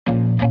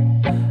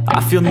I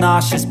feel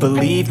nauseous,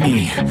 believe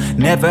me.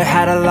 Never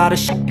had a lot of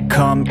shit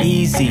come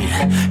easy.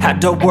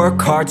 Had to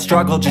work hard,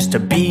 struggle just to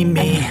be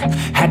me.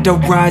 Had to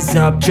rise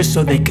up just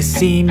so they could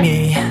see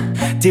me.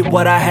 Did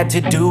what I had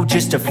to do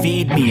just to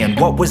feed me, and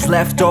what was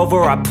left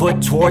over I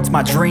put towards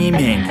my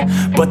dreaming.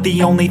 But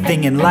the only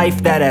thing in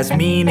life that has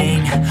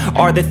meaning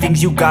are the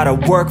things you gotta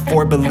work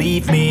for,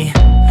 believe me.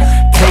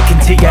 Take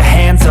into your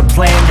hands a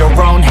plan, your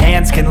own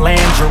hands can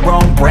land your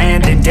own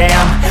brand. And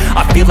damn,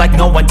 I feel like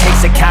no one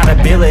takes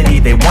accountability.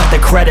 They want the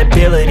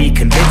credibility,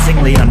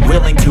 convincingly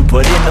unwilling to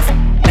put in the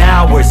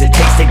hours it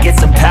takes to get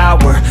some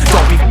power.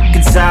 Don't be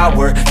f***ing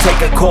sour,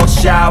 take a cold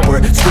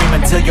shower. Scream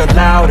until you're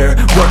louder,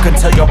 work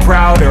until you're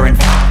prouder. And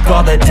f***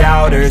 all the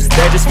doubters,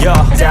 they're just your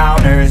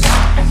downers.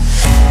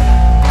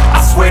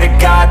 I swear to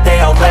God they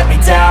all let me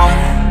down.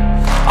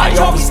 I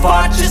always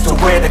fought just to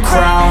wear the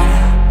crown.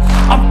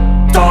 I'm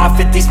off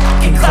at these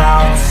fucking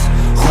clowns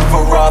who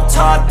were all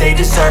taught they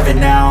deserve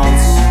an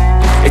ounce.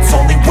 It's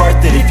only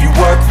worth it if you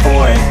work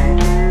for it.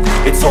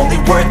 It's only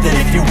worth it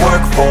if you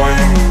work for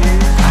it.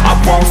 I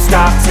won't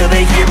stop till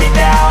they hear me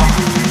now.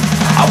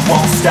 I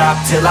won't stop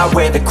till I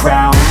wear the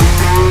crown.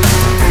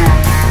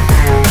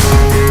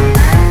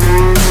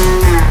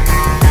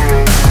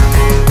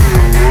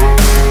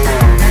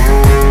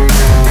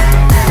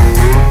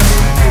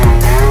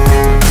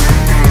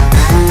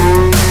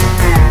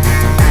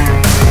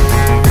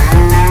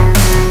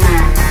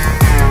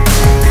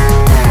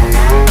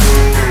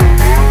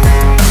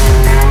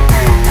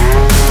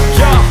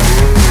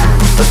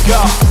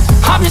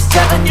 I'm just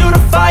telling you to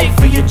fight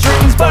for your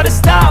dreams, but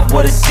it's not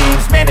what it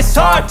seems. Man, it's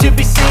hard to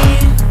be seen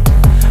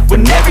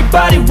when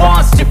everybody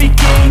wants to be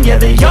king. Yeah,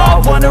 they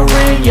all wanna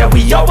ring, yeah,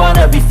 we all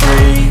wanna be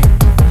free.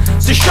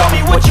 So show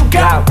me what you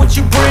got, what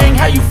you bring,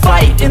 how you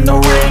fight in the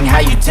ring, how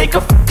you take a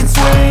fucking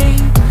swing.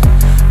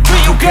 Do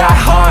you got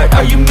heart,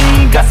 are you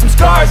mean? Got some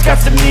scars, got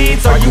some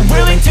needs, are you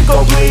willing to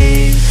go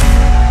bleed?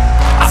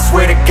 I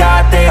swear to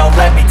God they all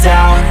let me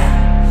down.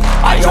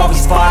 I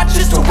always fought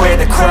just to wear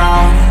the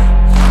crown.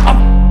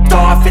 I'm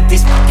off at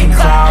these fucking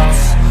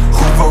clowns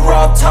who were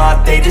all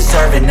taught they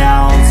deserve an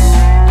ounce.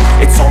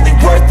 It's only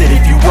worth it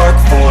if you work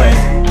for it.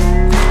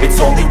 It's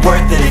only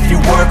worth it if you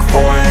work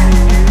for it.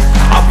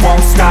 I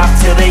won't stop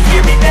till they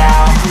hear me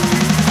now.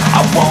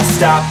 I won't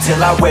stop till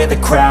I wear the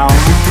crown.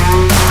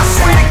 I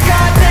swear to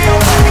God they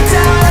all let me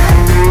down.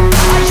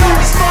 I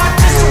always fought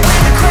just to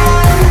wear the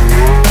crown.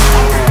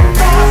 I'm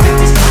off at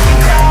these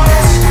fucking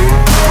clowns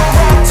who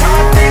were all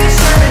taught they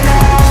deserve an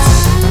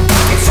ounce.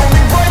 It's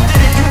only worth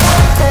it if you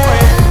work for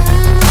it.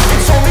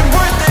 It's only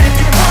worth it if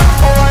you work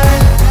for it.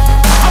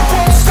 I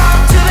won't stop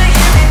till they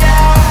hear me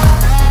now.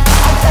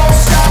 I won't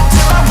stop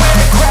till I wear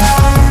the crown.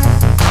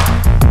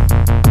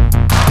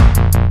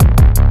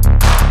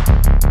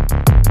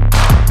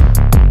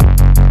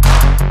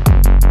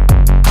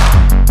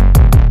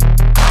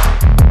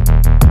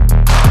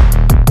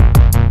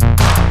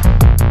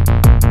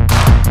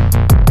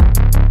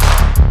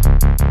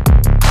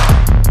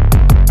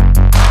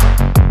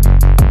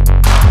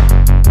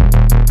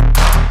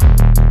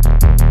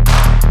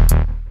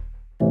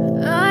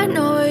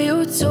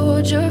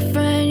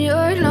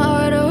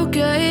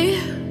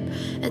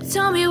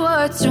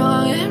 What's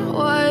wrong and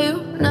why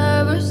you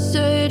never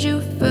said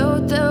you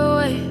felt that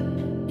way?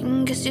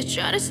 And guess you're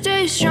trying to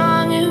stay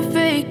strong and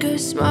fake a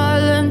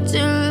smile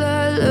until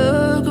I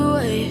look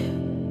away.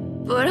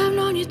 But I've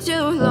known you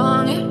too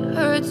long, it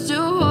hurts to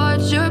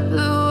watch your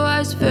blue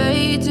eyes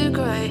fade to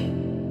gray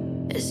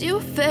as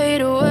you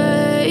fade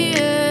away,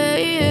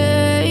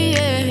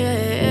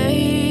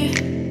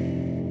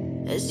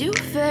 as you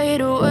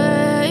fade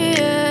away.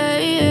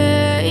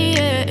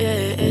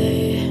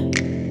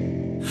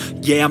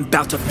 Yeah, I'm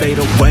about to fade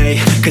away,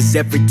 cause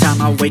every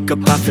time I wake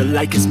up I feel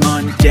like it's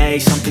Monday.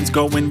 Something's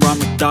going wrong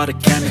with all the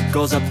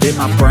chemicals up in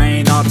my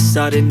brain. All of a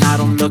sudden I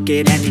don't look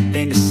at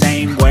anything the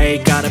same way.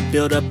 Gotta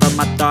build up of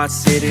my thoughts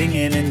sitting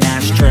in an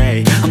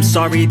ashtray. I'm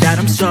sorry that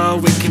I'm so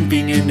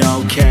inconvenient,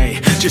 okay.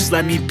 Just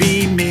let me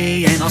be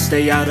me and I'll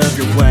stay out of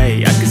your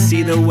way. I can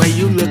see the way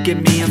you look at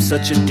me, I'm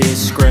such a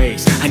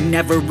disgrace. I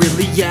never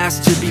really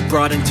asked to be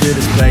brought into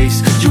this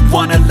place. You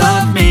wanna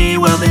love me?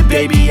 Well then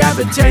baby I have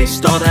a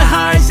taste. All the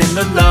highs and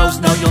the lows,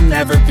 no you'll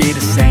never be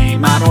the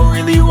same. I don't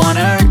really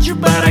wanna hurt you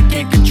but I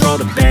can't control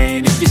the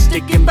pain. If you're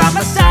sticking by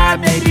my side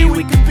maybe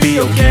we could be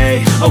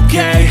okay.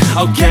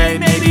 Okay,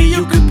 maybe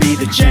you could be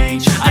the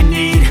change I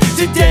need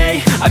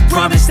today. I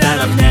promise that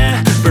I've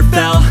never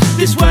felt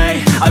this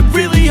way. I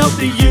really hope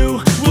that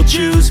you will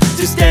choose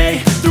to stay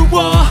through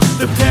all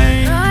the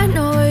pain. I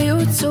know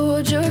you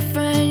told your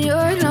friend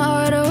you're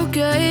not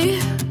okay,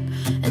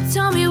 and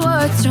tell me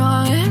what's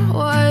wrong and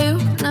why you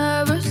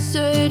never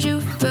said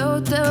you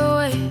felt that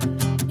way.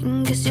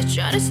 And guess you're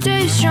trying to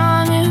stay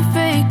strong and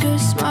fake a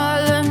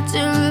smile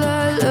until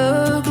I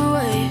look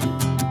away.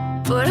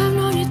 But I've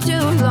known you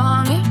too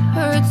long, it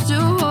hurts to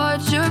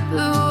watch your blue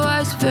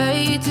eyes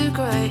fade to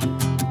gray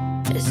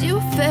as you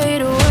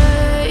fade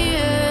away,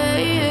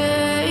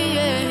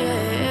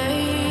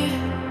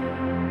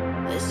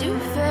 as you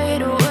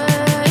fade away,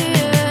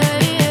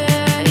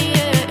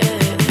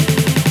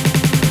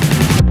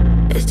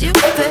 as as you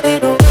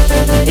fade away.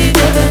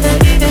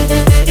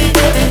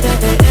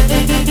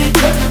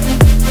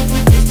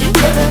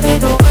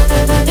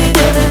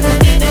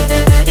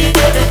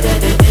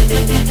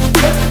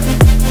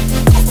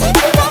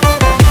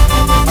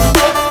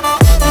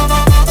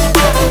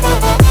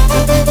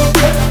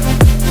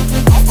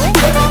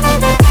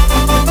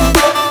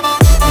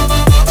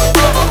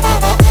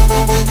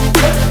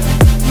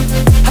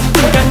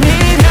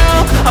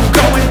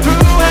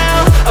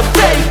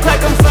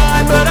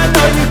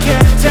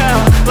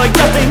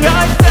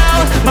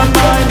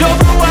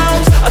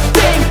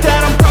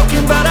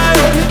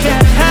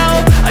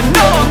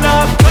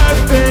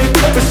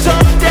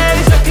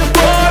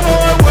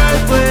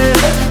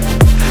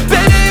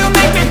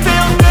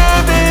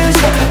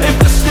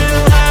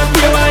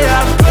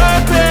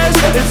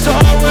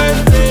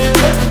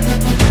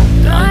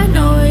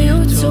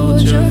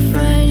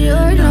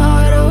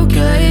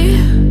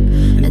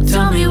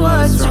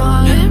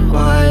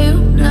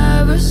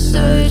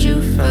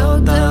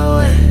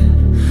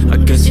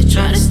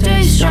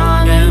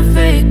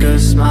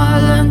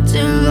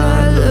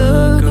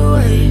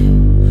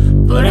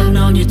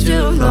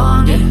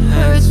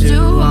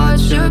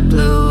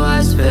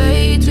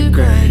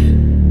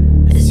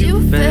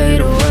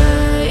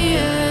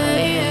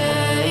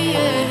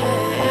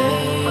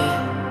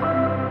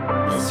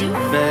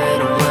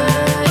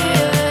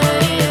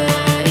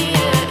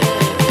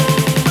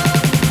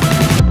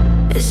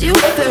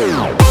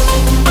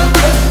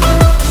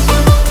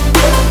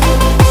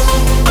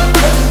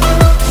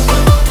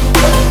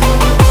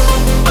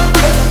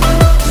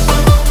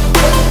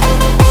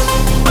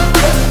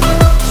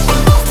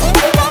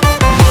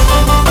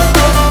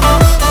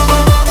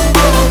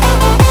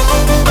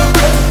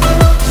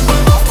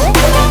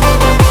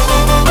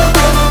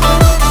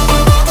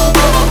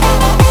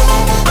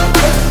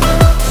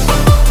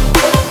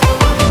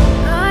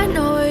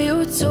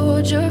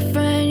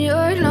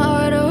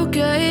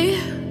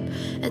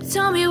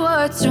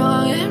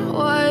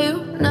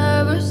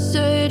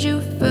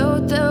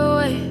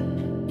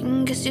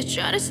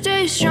 Try to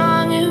stay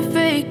strong and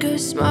fake a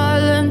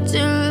smile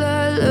until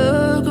I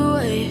look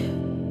away.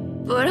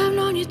 But I've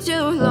known you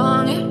too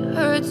long, it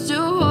hurts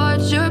to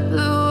watch your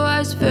blue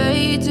eyes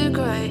fade to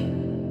gray.